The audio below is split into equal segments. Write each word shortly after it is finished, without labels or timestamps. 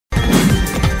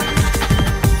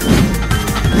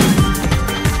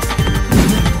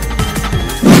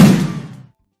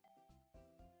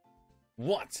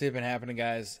What's been happening,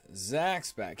 guys?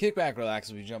 Zach's back. Kick back, relax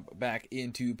as we jump back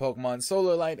into Pokemon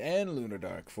Solar Light and Lunar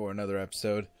Dark for another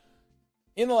episode.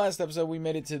 In the last episode, we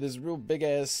made it to this real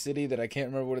big-ass city that I can't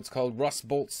remember what it's called. Rust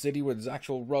Bolt City, where there's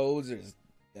actual roads. There's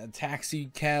a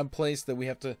taxi cab place that we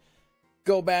have to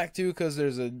go back to because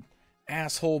there's an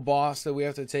asshole boss that we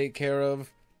have to take care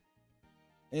of.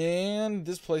 And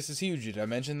this place is huge. Did I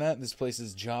mention that? This place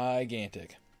is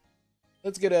gigantic.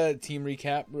 Let's get a team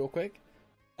recap real quick.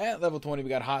 At level 20, we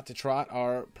got Hot to Trot,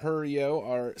 our Purio,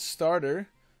 our starter,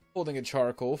 holding a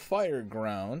Charcoal, Fire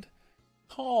Ground,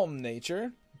 Calm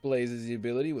Nature, blazes the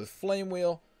ability with Flame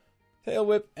Wheel, Tail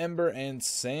Whip, Ember, and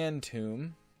Sand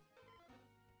Tomb.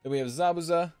 Then we have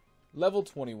Zabuza, level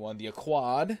 21, the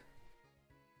Aquad,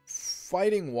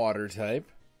 Fighting Water type,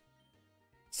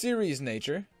 Series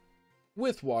Nature,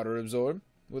 with Water Absorb,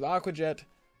 with Aqua Jet,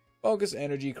 Focus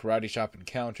Energy, Karate Chop, and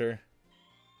Counter.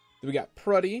 Then we got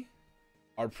Pruddy,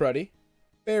 our Pruddy,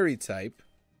 Fairy type,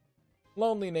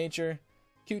 Lonely Nature,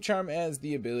 Cute Charm as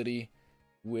the ability,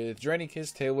 with Draining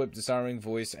Kiss, Tail Whip, Disarming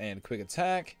Voice, and Quick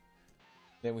Attack.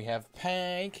 Then we have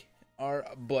Pank, our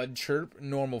Bud Chirp,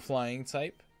 normal flying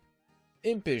type,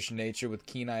 Impish Nature with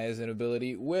Keen Eye as an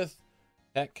ability, with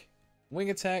Peck, Wing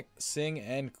Attack, Sing,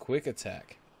 and Quick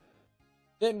Attack.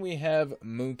 Then we have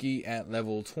Moonky at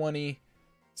level 20,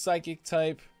 Psychic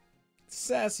type,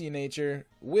 Sassy Nature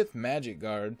with Magic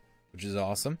Guard, which is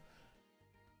awesome.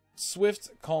 Swift,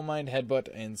 Calm Mind, Headbutt,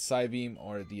 and Psybeam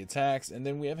are the attacks. And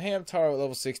then we have Hamtaro at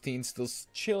level 16, still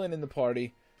chilling in the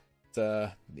party. It's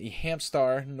the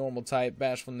Hamstar, normal type,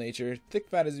 Bashful Nature, Thick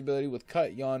Fat is the ability with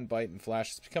Cut, Yawn, Bite, and Flash.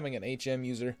 It's becoming an HM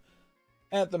user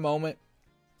at the moment.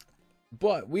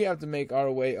 But we have to make our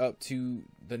way up to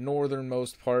the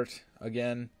northernmost part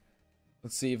again.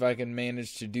 Let's see if I can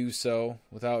manage to do so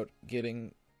without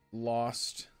getting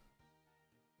lost.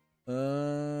 I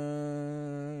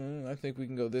think we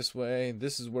can go this way.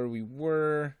 This is where we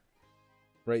were,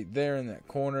 right there in that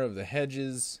corner of the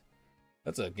hedges.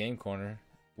 That's a game corner.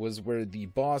 Was where the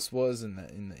boss was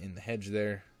in the hedge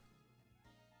there.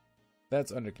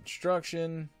 That's under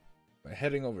construction. By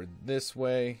heading over this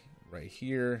way, right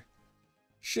here,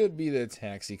 should be the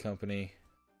taxi company.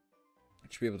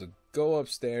 Should be able to go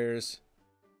upstairs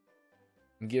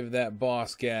and give that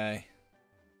boss guy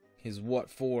his what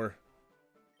for.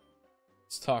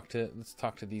 Let's talk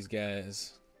to these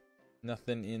guys.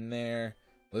 Nothing in there.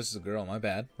 Well, this is a girl. My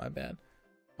bad. My bad.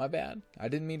 My bad. I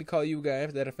didn't mean to call you a guy.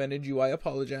 If that offended you, I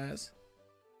apologize.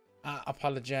 I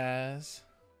apologize.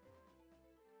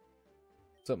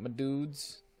 What's up, my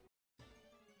dudes?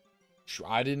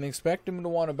 I didn't expect him to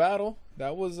want to battle.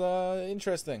 That was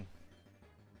interesting.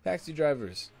 Taxi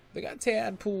drivers. They got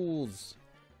tadpoles.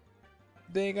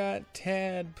 They got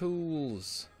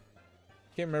tadpoles.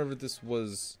 Can't remember if this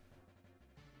was.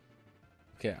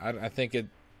 Okay, I think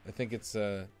it's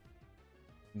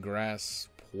grass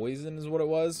poison is what it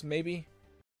was, maybe.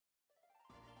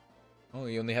 Oh,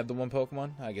 you only had the one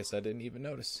Pokemon? I guess I didn't even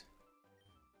notice.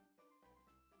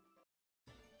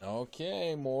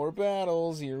 Okay, more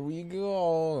battles. Here we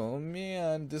go. Oh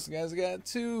man, this guy's got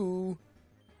two.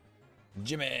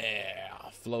 Jimmy,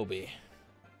 Floby.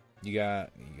 You got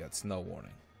snow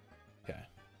warning. Okay.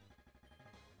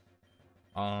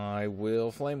 I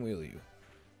will Flame Wheel you.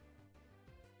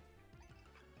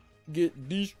 Get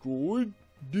destroyed.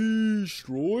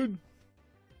 Destroyed.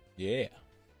 Yeah.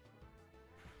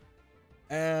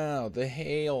 Ow, the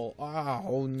hail.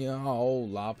 Oh no,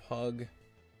 Lop Hug.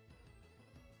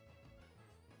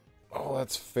 Oh,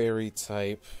 that's Fairy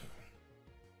type.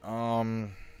 I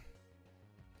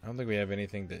don't think we have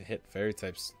anything to hit Fairy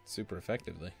types super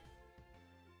effectively.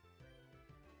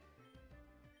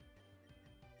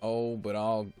 Oh, but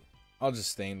I'll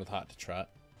just stay in with Hot to Trot.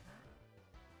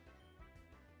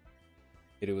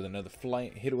 Hit it with another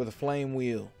flame. Hit it with a Flame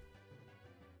Wheel.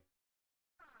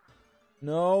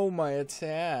 No, my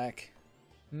attack.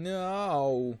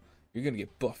 No, you're gonna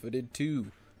get buffeted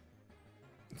too.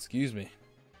 Excuse me.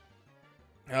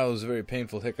 That was a very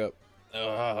painful hiccup.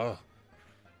 Ugh.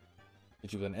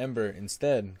 Hit you with an Ember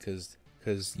instead, because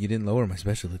you didn't lower my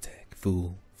special attack.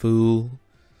 Fool.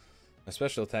 My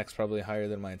special attack's probably higher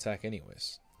than my attack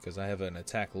anyways, because I have an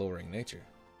attack lowering nature.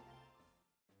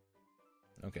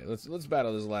 Okay, let's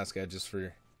battle this last guy just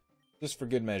for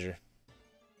good measure.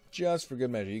 Just for good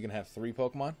measure. You can have 3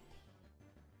 Pokemon.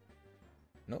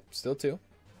 Nope, still 2.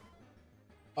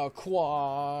 A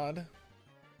quad.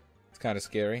 It's kind of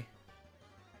scary.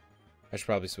 I should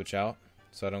probably switch out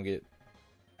so I don't get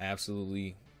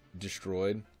absolutely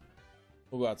destroyed.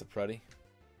 We'll go out to Pruddy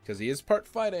because he is part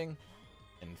fighting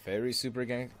and very super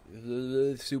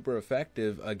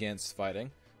effective against fighting.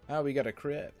 Ah, we got a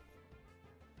crit.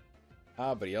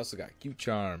 Ah, but he also got Cute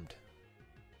Charmed.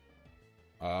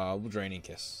 We'll Draining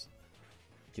Kiss.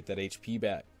 Get that HP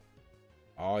back.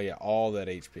 Oh yeah, all that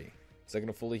HP. Is that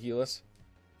gonna fully heal us?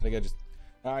 I think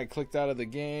I clicked out of the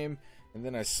game, and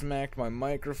then I smacked my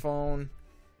microphone.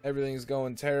 Everything's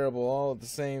going terrible all at the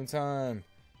same time.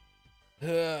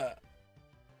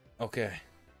 Okay.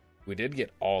 We did get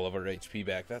all of our HP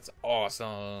back. That's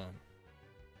awesome.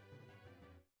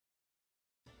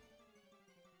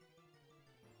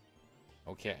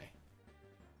 Okay.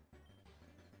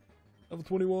 Level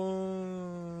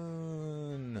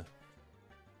 21.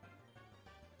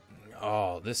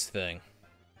 Oh, this thing.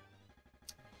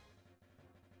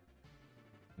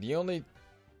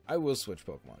 I will switch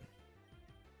Pokemon.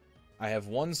 I have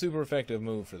one super effective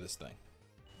move for this thing.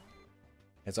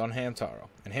 It's on Hamtaro.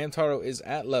 And Hamtaro is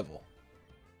at level.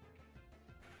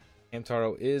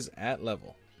 Hamtaro is at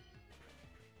level.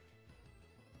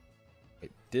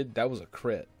 That was a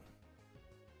crit.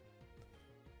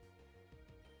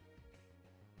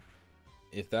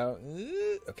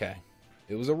 Okay.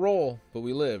 It was a roll, but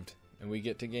we lived. And we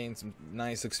get to gain some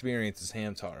nice experience as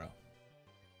Hamtaro.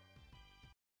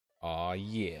 Aw,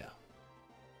 yeah.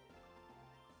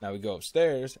 Now we go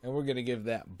upstairs, and we're gonna give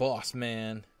that boss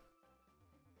man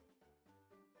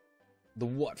the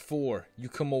what for. You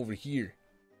come over here.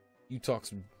 You talk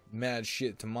some mad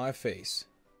shit to my face.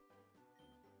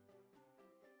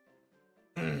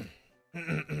 I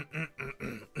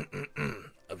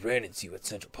ran into you at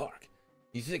Central Park.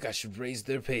 You think I should raise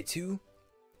their pay too?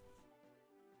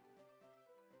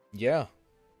 Yeah.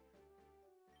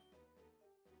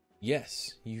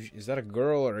 Yes. Is that a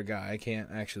girl or a guy? I can't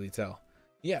actually tell.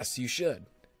 Yes, you should.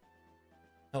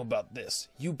 How about this?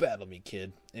 You battle me,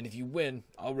 kid. And if you win,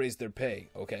 I'll raise their pay,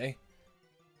 okay?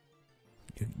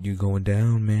 You going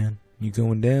down, man. You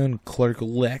going down, Clerk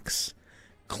Lex.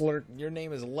 Clerk, your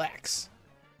name is Lex.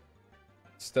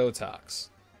 Stotox.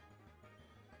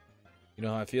 You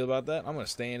know how I feel about that? I'm going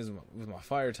to stay in with my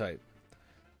fire type.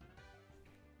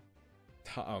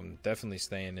 I'm definitely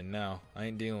staying in now. I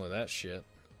ain't dealing with that shit.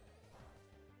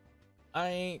 I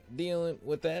ain't dealing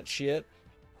with that shit.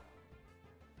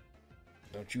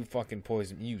 Don't you fucking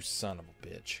poison me, you son of a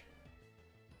bitch.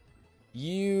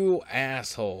 You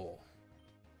asshole.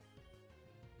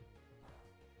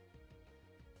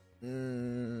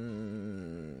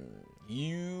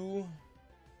 You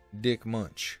dick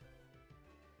munch.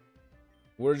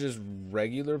 We're just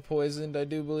regular poisoned, I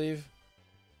do believe.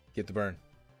 Get the burn.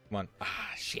 Come on.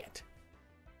 Ah, shit.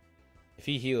 If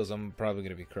he heals, I'm probably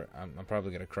gonna I'm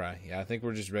probably gonna cry. Yeah, I think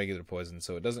we're just regular poison,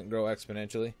 so it doesn't grow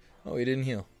exponentially. Oh, he didn't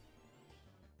heal.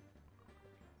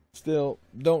 Still,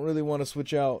 don't really want to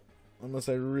switch out unless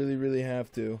I really, really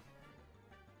have to.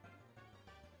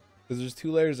 Because there's 2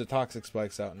 layers of toxic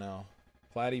spikes out now.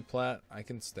 Platy Plat, I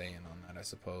can stay in on that, I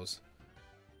suppose.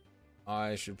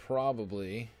 I should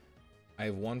probably... I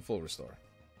have 1 full restore.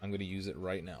 I'm going to use it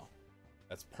right now.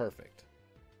 That's perfect.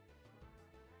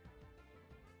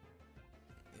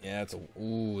 Yeah,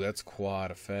 that's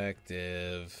quad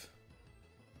effective.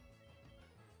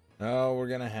 No, we're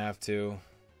going to have to.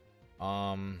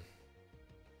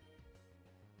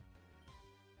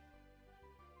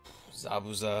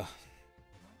 Zabuza.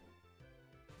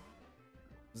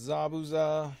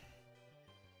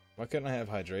 Why couldn't I have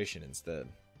hydration instead?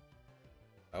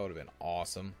 That would have been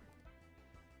awesome.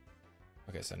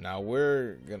 Okay, so now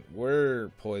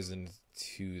we're poisoned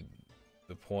to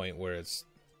the point where it's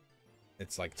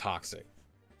like toxic.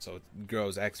 So it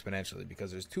grows exponentially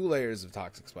because there's 2 layers of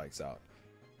toxic spikes out.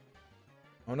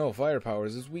 Oh no,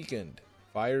 Firepower's is weakened.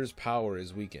 Fire's power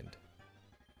is weakened.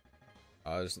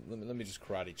 Let me just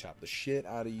karate chop the shit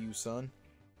out of you, son.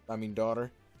 I mean,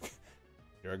 daughter.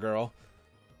 You're a girl.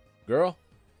 Girl.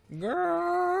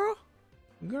 Girl.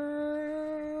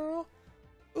 Girl.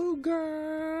 Ooh,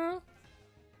 girl.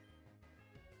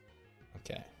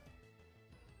 Okay.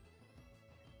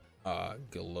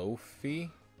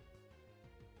 Glowfy.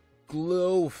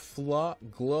 Glowfly.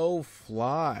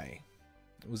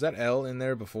 Was that L in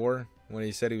there before when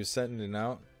he said he was sending it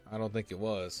out? I don't think it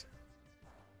was.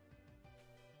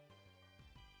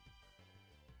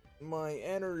 My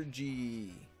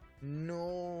energy.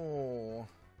 No.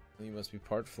 You must be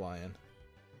part flying.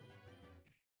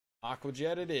 Aqua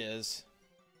Jet it is.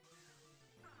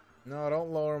 No,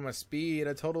 don't lower my speed.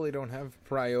 I totally don't have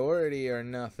priority or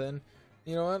nothing.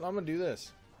 You know what? I'm gonna do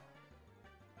this.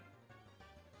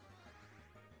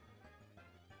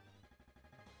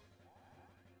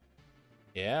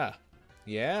 Yeah.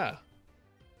 Yeah.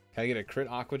 Can I get a crit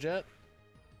Aqua Jet?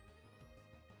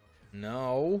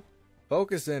 No.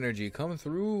 Focus energy, come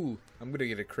through. I'm gonna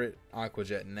get a crit Aqua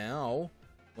Jet now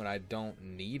when I don't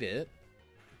need it.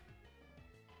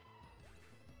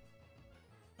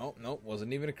 Oh, nope,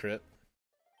 wasn't even a crit.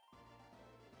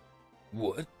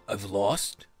 What? I've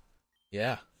lost?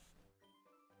 Yeah.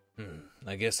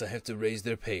 I guess I have to raise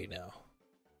their pay now.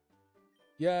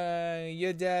 Yay,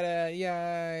 you did it,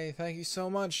 yay. Thank you so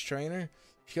much, trainer.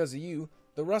 Because of you,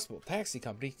 the Rust Bowl Taxi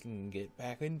Company can get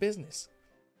back in business.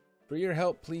 For your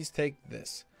help, please take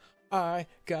this. I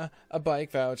got a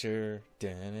bike voucher.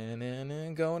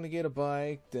 Going to get a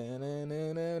bike.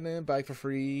 Bike for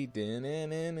free.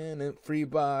 Free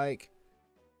bike.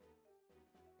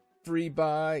 Free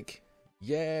bike.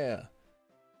 Yeah.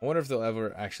 I wonder if they'll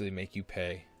ever actually make you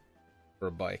pay for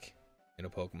a bike in a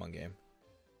Pokemon game.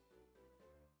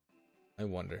 I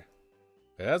wonder.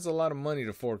 That's a lot of money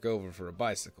to fork over for a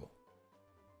bicycle.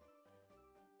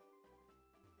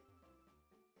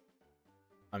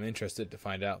 I'm interested to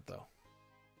find out, though.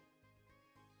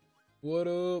 What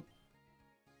up?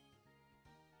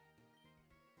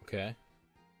 Okay.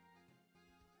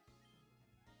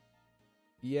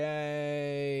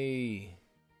 Yay!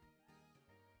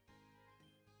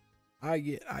 I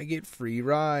get free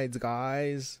rides,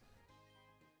 guys.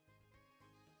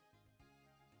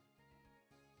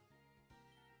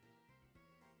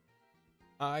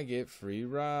 I get free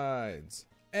rides.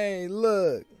 Hey,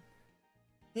 look.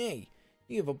 Hey,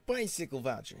 you have a bicycle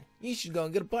voucher. You should go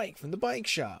and get a bike from the bike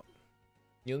shop.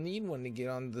 You'll need one to get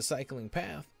on the cycling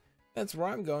path. That's where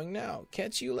I'm going now.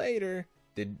 Catch you later.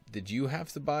 Did you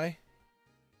have to buy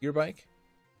your bike?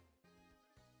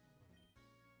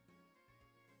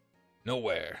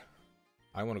 Nowhere.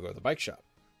 I want to go to the bike shop.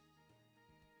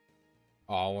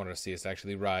 Oh, I want to see us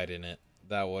actually ride in it.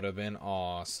 That would have been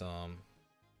awesome.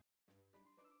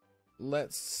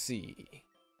 Let's see.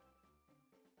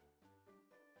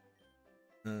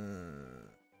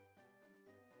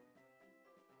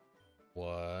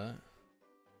 What?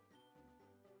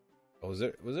 Oh, was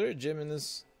there a gym in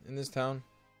this town?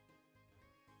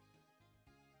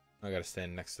 I gotta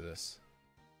stand next to this.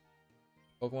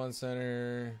 Pokemon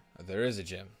Center. Oh, there is a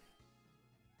gym.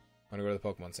 I'm gonna go to the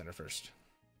Pokemon Center first.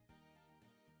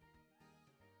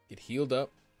 Get healed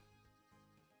up.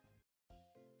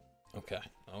 Okay.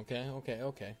 Okay.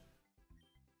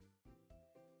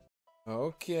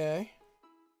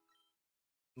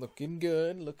 Looking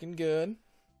good.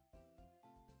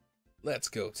 Let's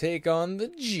go take on the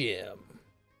gym.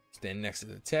 Stand next to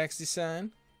the taxi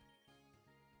sign.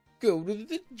 Go to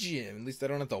the gym. At least I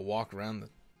don't have to walk around the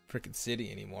frickin' city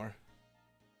anymore.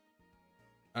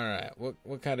 Alright,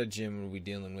 what kind of gym are we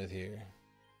dealing with here?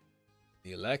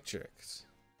 The electrics.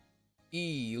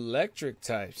 Electric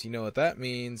types. You know what that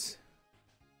means.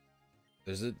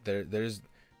 There's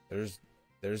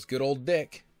good old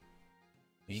Dick.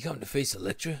 You come to face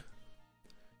Electra?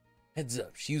 Heads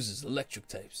up, she uses electric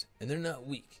types, and they're not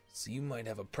weak, so you might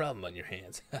have a problem on your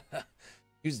hands.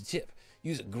 Here's a tip.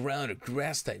 Use a ground or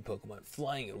grass type Pokemon.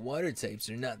 Flying and water types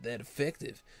are not that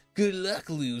effective. Good luck,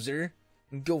 loser.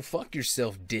 And go fuck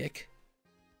yourself, Dick.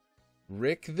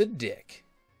 Rick the Dick.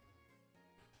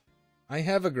 I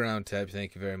have a ground type,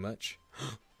 thank you very much.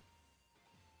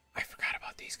 I forgot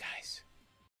about these guys.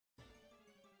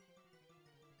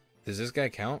 Does this guy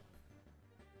count?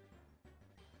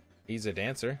 He's a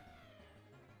dancer.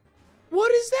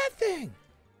 What is that thing?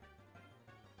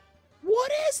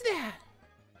 What is that?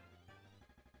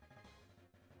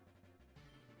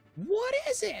 What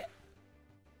is it?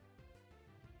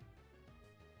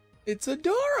 It's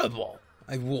adorable.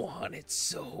 I want it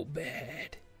so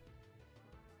bad.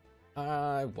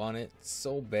 I want it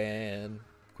so bad.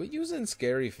 Quit using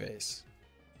scary face.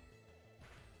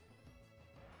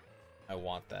 I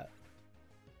want that.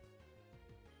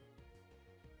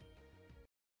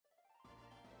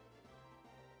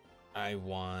 I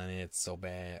want it so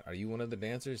bad. Are you one of the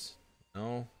dancers?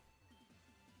 No?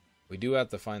 We do have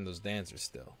to find those dancers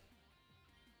still.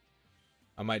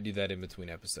 I might do that in between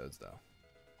episodes, though.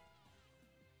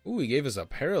 Ooh, he gave us a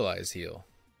paralyzed heal.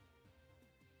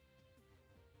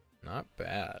 Not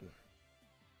bad.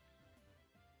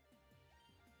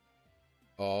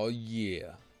 Oh,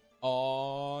 yeah.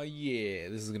 Oh, yeah.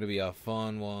 This is going to be a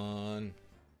fun one.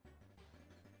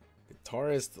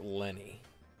 Guitarist Lenny.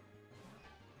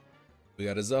 We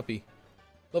got a Zuppy.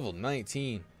 Level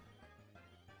 19.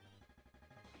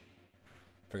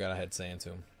 Forgot I had sand to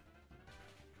him.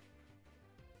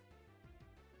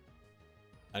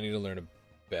 I need to learn a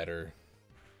better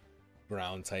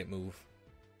ground type move.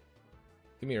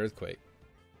 Give me Earthquake.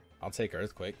 I'll take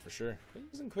Earthquake for sure. We're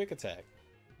using Quick Attack.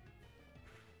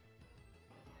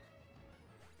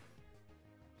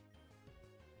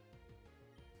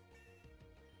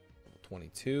 Level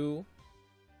 22.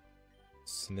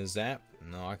 Snizap.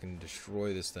 No, I can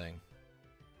destroy this thing.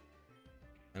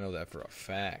 I know that for a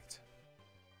fact.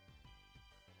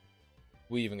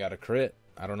 We even got a crit.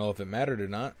 I don't know if it mattered or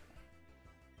not.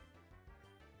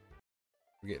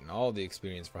 We're getting all the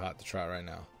experience for Hot to Trot right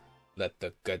now. Let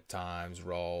the good times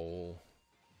roll.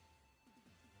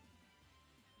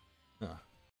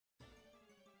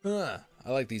 I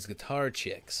like these guitar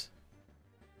chicks.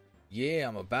 Yeah,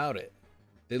 I'm about it.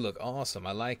 They look awesome.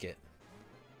 I like it.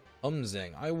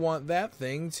 Umzing. I want that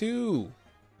thing too.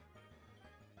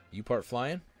 You part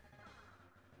flying?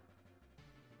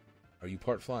 Are you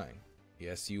part flying?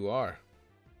 Yes, you are.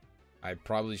 I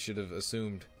probably should have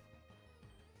assumed,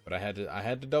 but I had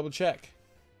to double check.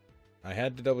 I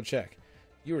had to double check.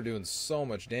 You are doing so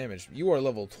much damage. You are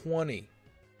level 20.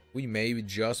 We may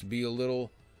just be a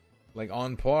little like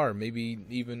on par, maybe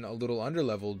even a little under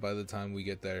leveled by the time we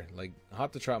get there. Like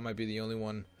Hot to Trot might be the only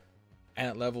one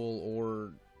at level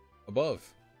or above.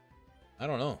 I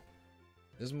don't know.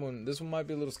 This one might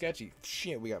be a little sketchy.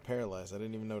 Shit, we got paralyzed. I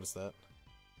didn't even notice that.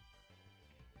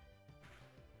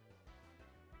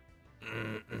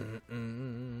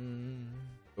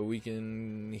 But we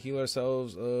can heal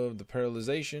ourselves of the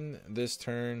paralyzation this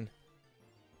turn.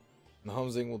 The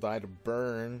Humzing will die to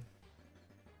burn,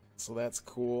 so that's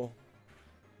cool.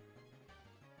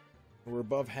 We're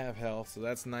above half health, so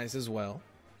that's nice as well.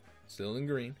 Still in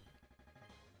green.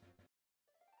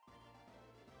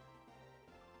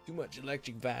 Too much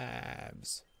electric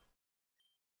vibes.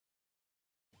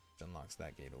 Which unlocks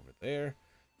that gate over there.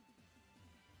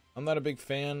 I'm not a big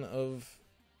fan of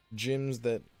gyms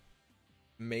that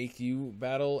make you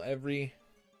battle every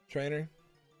trainer,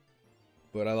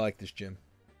 but I like this gym.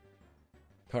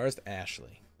 Karst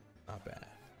Ashley. Not bad.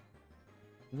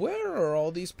 Where are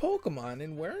all these Pokemon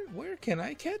and where can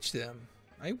I catch them?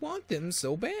 I want them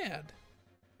so bad.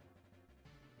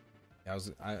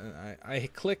 I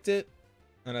clicked it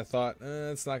and I thought,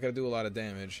 it's not gonna do a lot of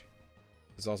damage.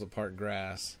 It's also part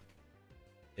grass,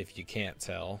 if you can't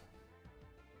tell.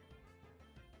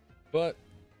 But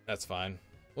that's fine.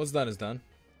 What's done is done.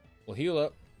 We'll heal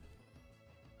up.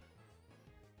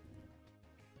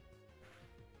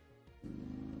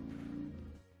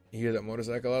 You hear that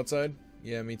motorcycle outside?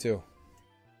 Yeah, me too.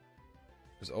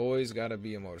 There's always gotta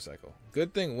be a motorcycle.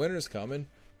 Good thing winter's coming.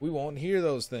 We won't hear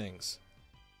those things.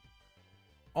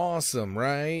 Awesome,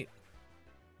 right?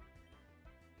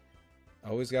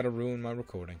 Always gotta ruin my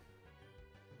recording.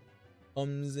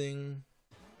 Umzing.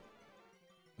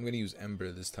 I'm gonna use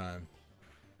Ember this time,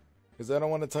 because I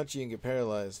don't want to touch you and get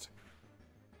paralyzed.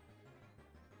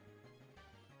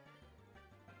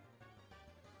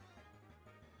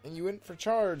 And you went for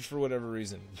charge for whatever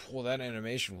reason. Well, that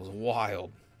animation was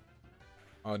wild.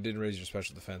 Oh, it didn't raise your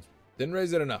special defense. Didn't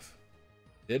raise it enough.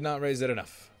 Did not raise it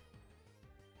enough.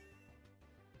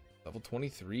 Level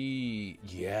 23.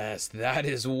 Yes, that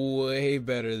is way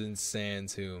better than Sand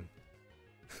Tomb.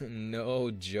 No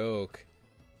joke.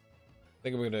 I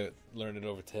think I'm going to learn it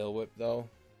over Tail Whip, though.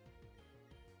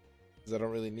 Because I don't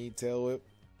really need Tail Whip,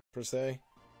 per se.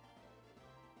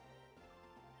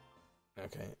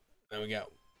 Okay. Then we got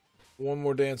one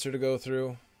more dancer to go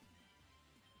through.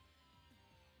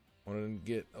 Want to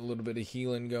get a little bit of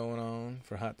healing going on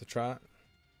for Hot to Trot.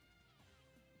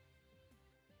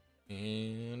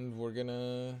 And we're going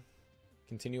to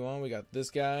continue on. We got this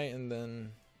guy and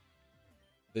then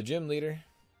the gym leader.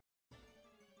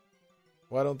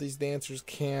 Why don't these dancers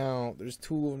count? There's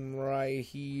two of them right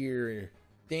here.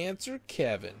 Dancer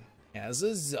Kevin has a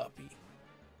Zuppy.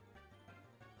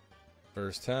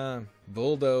 First time.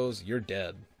 Bulldoze, you're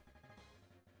dead.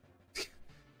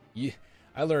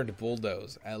 I learned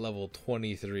Bulldoze at level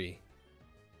 23.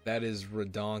 That is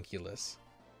redonkulous.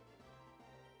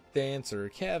 Dancer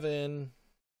Kevin.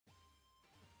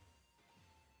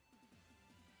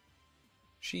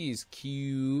 She's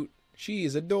cute.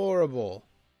 She's adorable.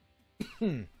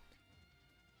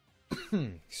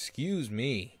 Excuse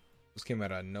me. This came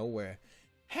out of nowhere.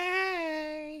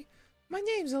 Hey, my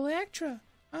name's Electra.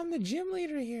 I'm the gym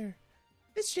leader here.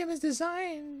 This gym is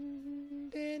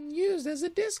designed and used as a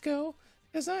disco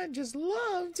because I just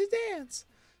love to dance.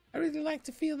 I really like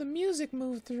to feel the music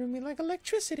move through me like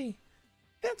electricity.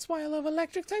 That's why I love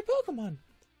electric type Pokemon.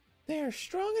 They are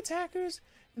strong attackers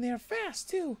and they are fast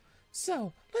too.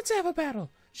 So let's have a battle.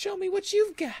 Show me what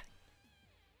you've got.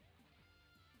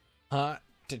 Hot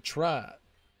to Trot.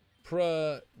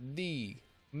 D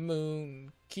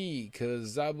Moon Key,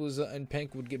 cause Zabuza and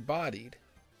Pank would get bodied.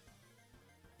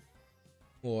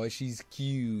 Boy, she's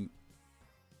cute.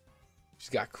 She's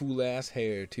got cool ass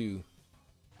hair too.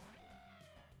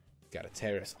 Got a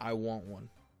terrace. I want one.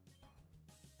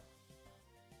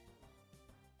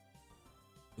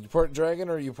 You part dragon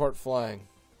or you part flying?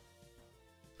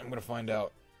 I'm gonna find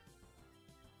out.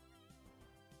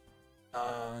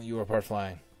 You are part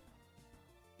flying.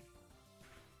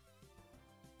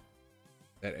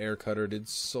 That air cutter did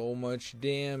so much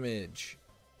damage.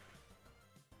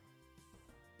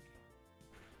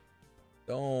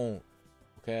 Don't.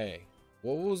 Okay.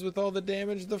 What was with all the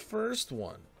damage the first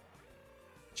one?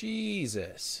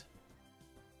 Jesus.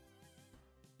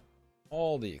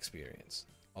 All the experience.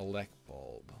 Elect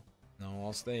bulb. No,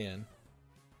 I'll stay in.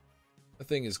 The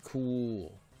thing is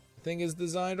cool. The thing is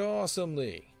designed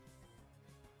awesomely.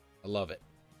 I love it.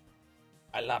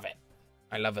 I love it.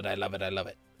 I love it. I love it. I love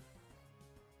it.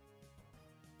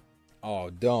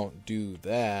 Oh, don't do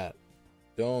that.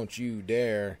 Don't you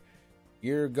dare.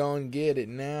 You're gonna get it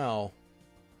now.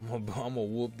 I'm gonna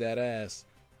whoop that ass.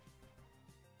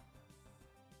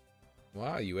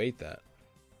 Wow, you ate that.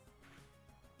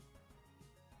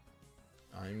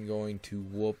 I'm going to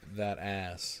whoop that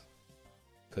ass.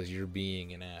 Because you're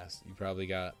being an ass. You probably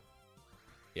got...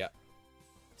 Yeah.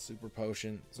 Super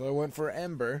potion. So I went for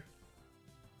Ember.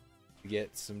 To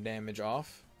get some damage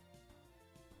off.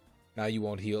 Now you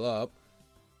won't heal up.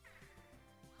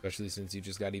 Especially since you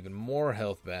just got even more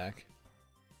health back.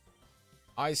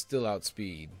 I still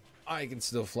outspeed. I can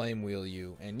still flame wheel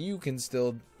you. And you can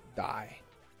still die.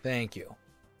 Thank you.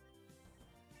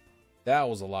 That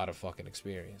was a lot of fucking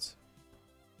experience.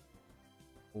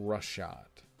 Rush shot.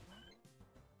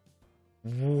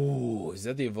 Whoa, is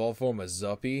that the evolved form of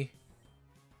Zuppy?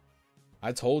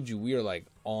 I told you we are like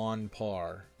on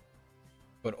par.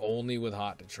 But only with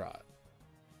Hot to Trot.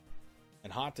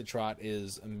 And Hot to Trot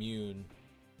is immune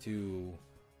to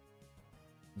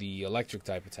the electric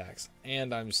type attacks.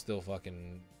 And I'm still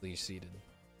fucking leash seated.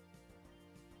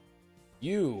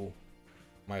 You,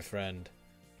 my friend,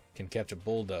 can catch a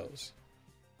bulldoze.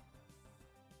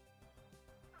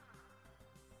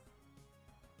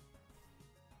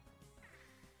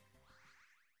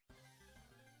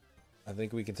 I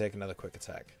think we can take another quick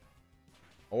attack.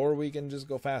 Or we can just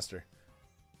go faster.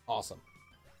 Awesome.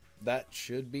 That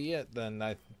should be it then.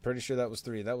 I'm pretty sure that was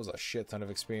 3. That was a shit ton of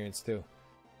experience too.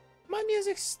 My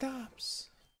music stops.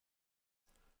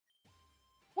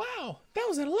 Wow, that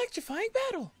was an electrifying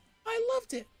battle. I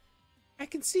loved it. I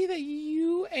can see that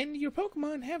you and your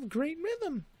Pokemon have great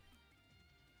rhythm.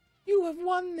 You have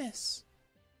won this.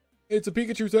 It's a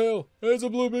Pikachu tail. It's a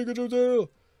blue Pikachu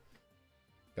tail.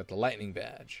 Got the lightning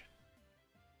badge.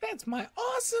 That's my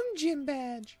awesome gym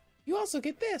badge. You also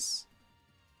get this.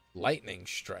 Lightning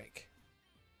strike.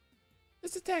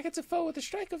 This attack hits a foe with a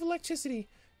strike of electricity.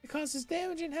 It causes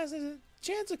damage and has a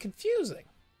chance of confusing.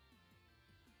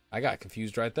 I got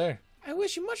confused right there. I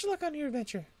wish you much luck on your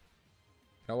adventure.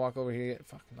 Can I walk over here yet?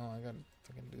 Fuck no, I gotta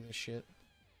fucking do this shit.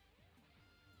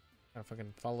 Gotta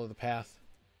fucking follow the path.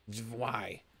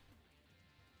 Why?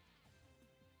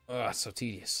 Ugh, so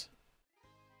tedious.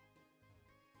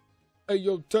 Hey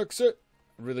yo, Taxi! I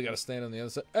really gotta stand on the other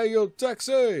side. Hey yo,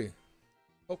 Taxi!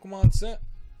 Pokemon sent.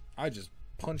 I just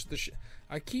punched the shit.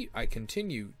 I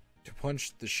continue to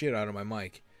punch the shit out of my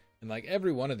mic in like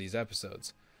every one of these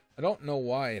episodes. I don't know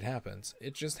why it happens.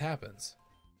 It just happens.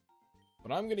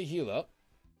 But I'm gonna heal up.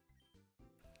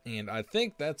 And I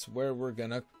think that's where we're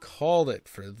gonna call it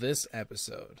for this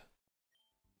episode.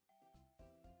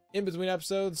 In between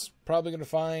episodes, probably gonna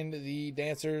find the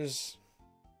dancers.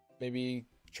 Maybe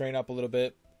train up a little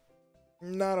bit.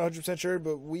 Not 100% sure,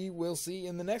 but we will see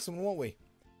in the next one, won't we?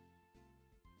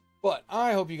 But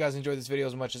I hope you guys enjoyed this video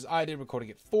as much as I did recording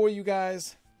it for you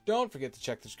guys. Don't forget to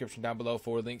check the description down below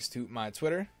for links to my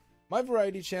Twitter, my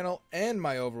variety channel, and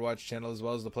my Overwatch channel, as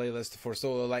well as the playlist for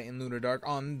Solar Light and Lunar Dark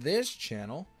on this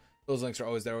channel. Those links are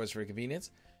always there, always for your convenience.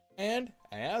 And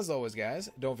as always, guys,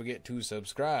 don't forget to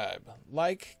subscribe,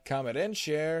 like, comment, and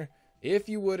share if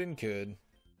you would and could.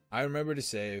 I remember to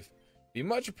save. Be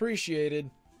much appreciated.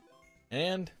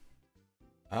 And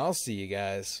I'll see you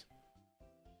guys.